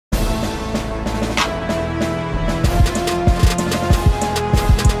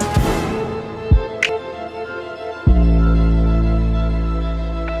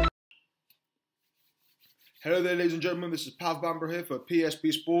Hello there, ladies and gentlemen. This is BHAMBRA here for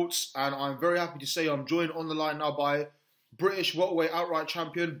PSB Sports, and I'm very happy to say I'm joined on the line now by British welterweight outright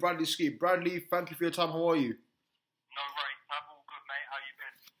champion Bradley Skeete. Bradley, thank you for your time. How are you? No worries, I'm all good, mate. How you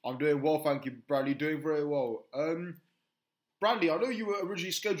been? I'm doing well, thank you, Bradley. Doing very well. Bradley, I know you were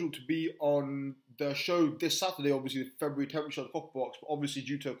originally scheduled to be on the show this Saturday, obviously the February 10th show at the Copper Box, but obviously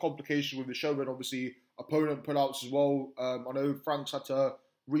due to a complication with the show and obviously opponent pullouts as well. I know Frank's had to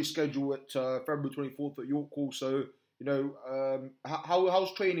reschedule it to February 24th at York Hall. So,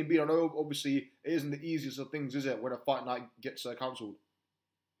 how's training been? I know obviously it isn't the easiest of things, is it, when a fight night gets cancelled?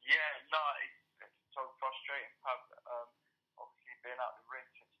 Yeah, no, it's so frustrating. Obviously been out the ring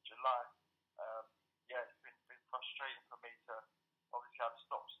since July. Yeah, it's been frustrating for me to obviously have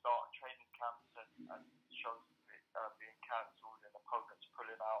stop-start training camps and shows being cancelled and opponents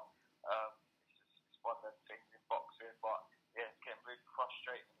pulling out. It's one of the things in boxing, but yeah, it's getting really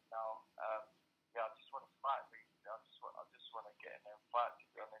frustrating now. Yeah, I just want to fight. I just want to get in there and fight, to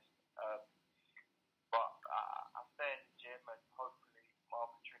be honest. But I stay in the gym and hopefully my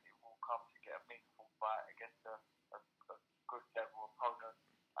opportunity will come to get a meaningful fight against a good level opponent.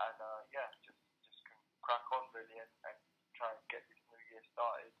 And yeah, just can crack on really and try and get this new year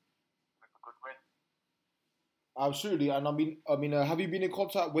started with a good win. Absolutely, and I mean, have you been in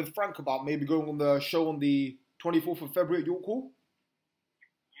contact with Frank about maybe going on the show on the 24th of February at York Hall?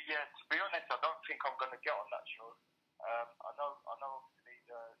 Yeah, to be honest, I don't think I'm going to get on that show. I know. Obviously,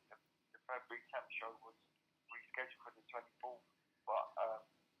 the February 10th show was rescheduled for the 24th, but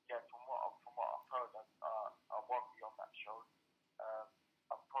yeah, from what I've heard, I won't be on that show.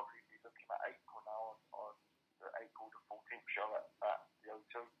 I'll probably be looking at April now on the April the 14th show at the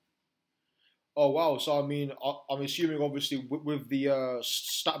O2. Oh wow! So I mean, I'm assuming obviously with the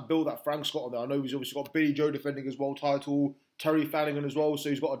stat bill that Frank's got on there, I know he's obviously got Billy Joe defending his world title, Terry Flanagan as well, so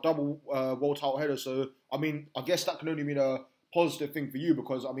he's got a double world title header. So I mean, I guess that can only mean a positive thing for you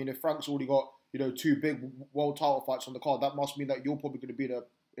because I mean, if Frank's already got two big world title fights on the card, that must mean that you're probably going to be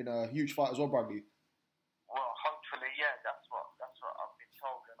in a huge fight as well, Bradley. Well, hopefully, yeah, that's what I've been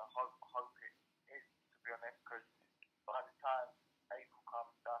told, and I hope it is, to be honest, because by the time April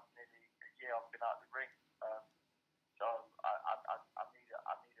comes, that's nearly a year I've been out of the ring. So I need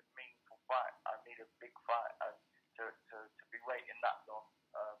a meaningful fight. I need a big fight, and to be waiting that long,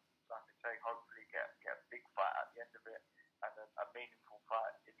 like I say, hopefully get a big fight at the end of it, and a meaningful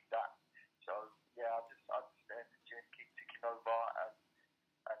fight is that. So yeah, I just stay in the gym, keep ticking over,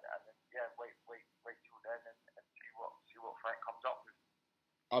 and then yeah, wait till then and see what Frank comes up with.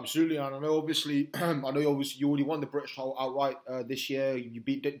 Absolutely, and I know obviously you already won the British title outright this year. You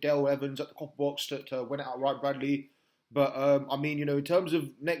beat Dale Evans at the Copper Box to win it outright, Bradley. But I mean, in terms of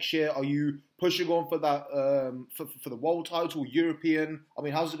next year, are you pushing on for that for the world title, European? I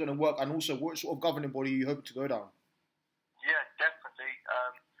mean, how's it going to work? And also, what sort of governing body are you hoping to go down? Yeah, definitely.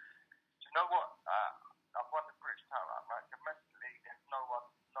 Do you know what? I've won the British title outright. Domestically, there's no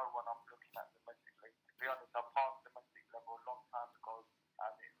one I'm looking at domestically. To be honest, I passed domestic level a long time ago,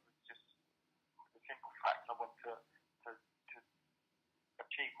 and it was just the simple fact I want to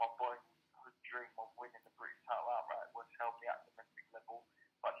achieve my boyhood dream of winning the British title outright was help me at domestic level.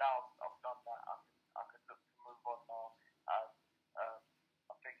 But now I've done that, I can look to move on now, and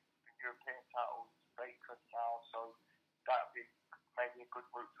I think the European title is vacant now, so that would be maybe a good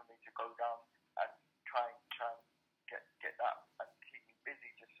route for me to go down and try and get that and keep me busy.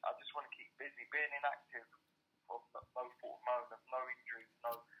 I just want to keep busy, being inactive for no fault of my own, no injuries,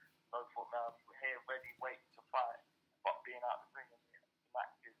 no fault of my own. Here ready, waiting to fight, but being out of the ring and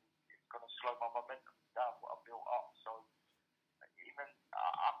inactive is going to slow my momentum down, what I've built up. So even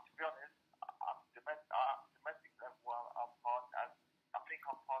to be honest, domestic level I'm past, and I think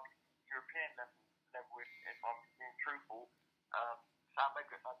I'm past European level if I'm being truthful. Sam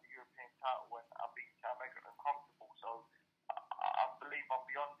Eggert had the European title when I beat Sam Eggert uncomfortable, so I believe I'm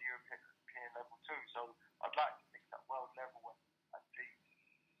beyond the European level too. So I'd like to mix that world level and see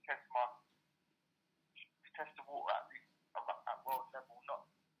test the water at world level, not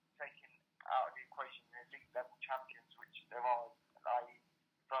taking out of the equation the elite level champions, which there are, like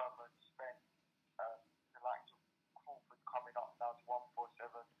Thurman, Spence, the likes of Crawford coming up now to 147.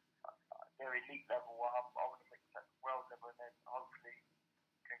 They're elite level. I want to mix that world level and then hopefully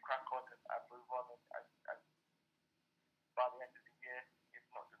can crack on and move on and by the end of the year, if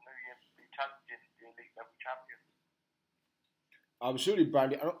not the new year, be challenging the elite level champions. Absolutely,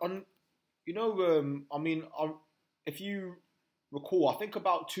 Bradley. I mean, if you recall, I think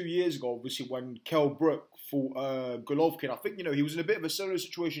about 2 years ago, obviously, when Kell Brook fought Golovkin, I think, he was in a bit of a similar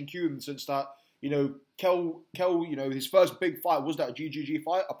situation to you in the sense that, Kell, his first big fight was that GGG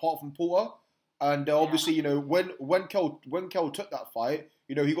fight, apart from Porter. And obviously, you know, when Kel took that fight,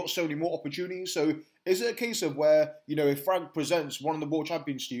 you know, he got so many more opportunities. So is it a case of where, you know, if Frank presents one of the world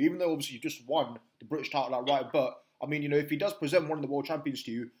champions to you, even though obviously you just won the British title outright, but I mean, you know, if he does present one of the world champions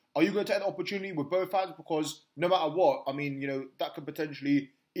to you, are you going to take the opportunity with both hands? Because no matter what, I mean, you know, that could potentially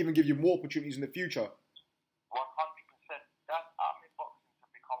even give you more opportunities in the future. 100%. I'm in boxing to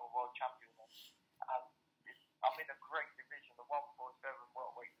become a world champion, and I'm in a great division. The 147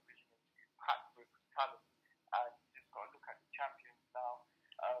 welterweight division is packed with talent, and you just got to look at the champions now.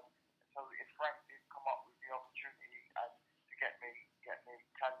 So if Frank did come up with the opportunity and to get me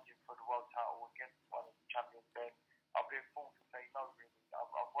challenging for the world title against one of the champions, then I'll be a fool to say no. Really,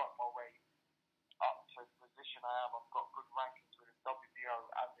 I've worked my way up to the position I am. I've got good rankings with the WBO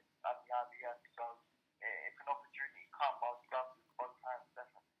and the IBF. So if an opportunity comes, I'll grab it with both hands,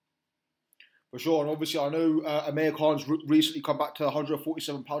 definitely. For sure, and obviously I know Amir Khan's recently come back to the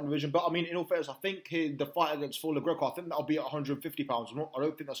 147-pound division, but I mean, in all fairness, I think the fight against Fuller Greco, I think that'll be at 150 pounds. I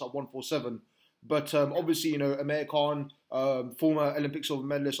don't think that's at 147. But obviously, you know, Amir Khan, former Olympic silver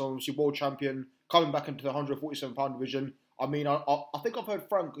medalist, obviously world champion, coming back into the 147-pound division. I mean, I think I've heard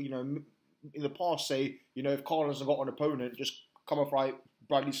Frank, you know, in the past say, you know, if Khan hasn't got an opponent, just come and fight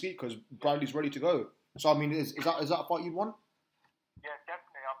Bradley Skeete because Bradley's ready to go. So I mean, is that a fight you'd want? Yeah,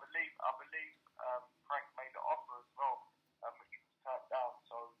 definitely. I believe Frank made the offer as well, but he was turned down.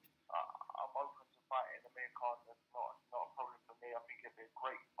 So I'm open to fighting Amir Khan. That's not a problem for me. I think it'd be a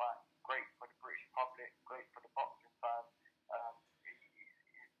great fight, great for the British public, great for the boxing fans.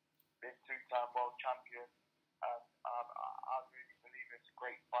 He's been two-time world champion. I really believe it's a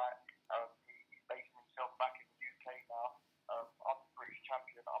great fight. He's basing himself back in the UK now. I'm the British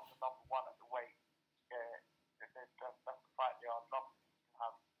champion. I'm the number one at the weight. That's the fight there. I'd love to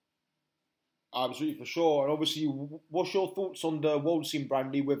have. Absolutely, for sure. And obviously, what's your thoughts on the world scene,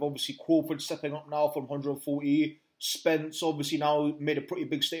 Bradley, with obviously Crawford stepping up now from 140? Spence obviously now made a pretty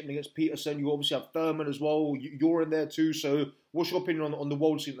big statement against Peterson. You obviously have Thurman as well. You're in there too. So what's your opinion on the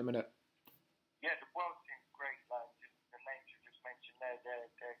world scene at the minute? Yeah, the world seems great. Like just the names you just mentioned there,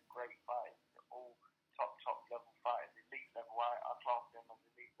 they're great fighters. They're all top level fighters, elite level. I class them as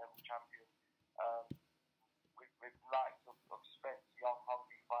elite level champions. With likes of Spence, young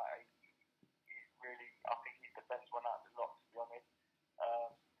hungry fighter, he's really, I think he's the best one out of the lot, to be honest.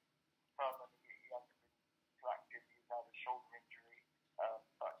 Thurman, he hasn't been too active. He's had a shoulder injury,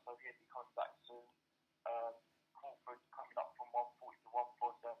 but so he'll be coming back soon. Crawford coming up from 140 to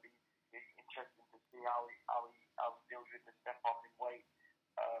 147. It's interesting to see how he deals with the step up in weight.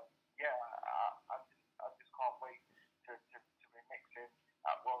 Yeah, I just can't wait to be mixing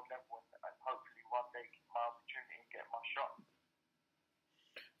at world level and hopefully one day get my opportunity and get my shot.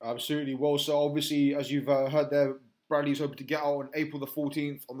 Absolutely. Well, so obviously, as you've heard there, Bradley's hoping to get out on April the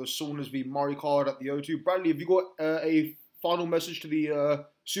 14th on the Saunders v Murray card at the O2. Bradley, have you got a final message to the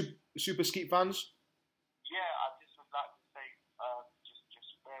Super Skeete fans? Yeah, I just would like to say,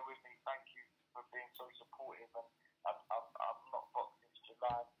 just bear with me. Thank you for being so supportive. And I'm not boxing since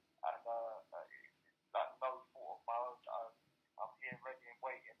July, and like no fault of my own. I'm here ready and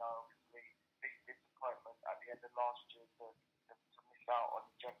waiting. Obviously, big disappointment at the end of last year to miss out on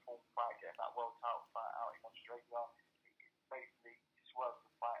the Jeff Horn fight, getting that world title fight out in Australia. It basically swerved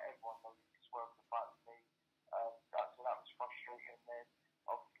the fight. Everyone knows he swerved the fight with me. That was frustrating. Then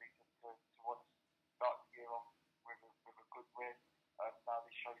obviously to want to start the year off with a good win. Now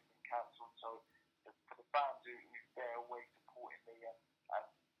this show's been cancelled. So for the fans who's there always supporting me, and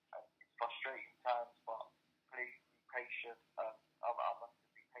it's frustrating times, but please be patient. I must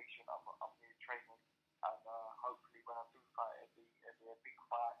be patient. I'm here training, and hopefully when I do fight, it'll be a big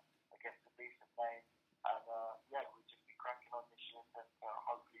fight against a decent name. And yeah, we'll just be cracking on this year and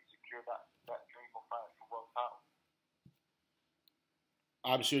hopefully secure that dream of fighting for world title.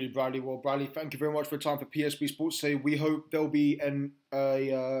 Absolutely, Bradley. Well, Bradley, thank you very much for your time for PSB Sports today. We hope there'll be an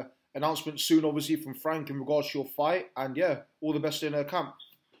announcement soon, obviously, from Frank in regards to your fight. And yeah, all the best in camp.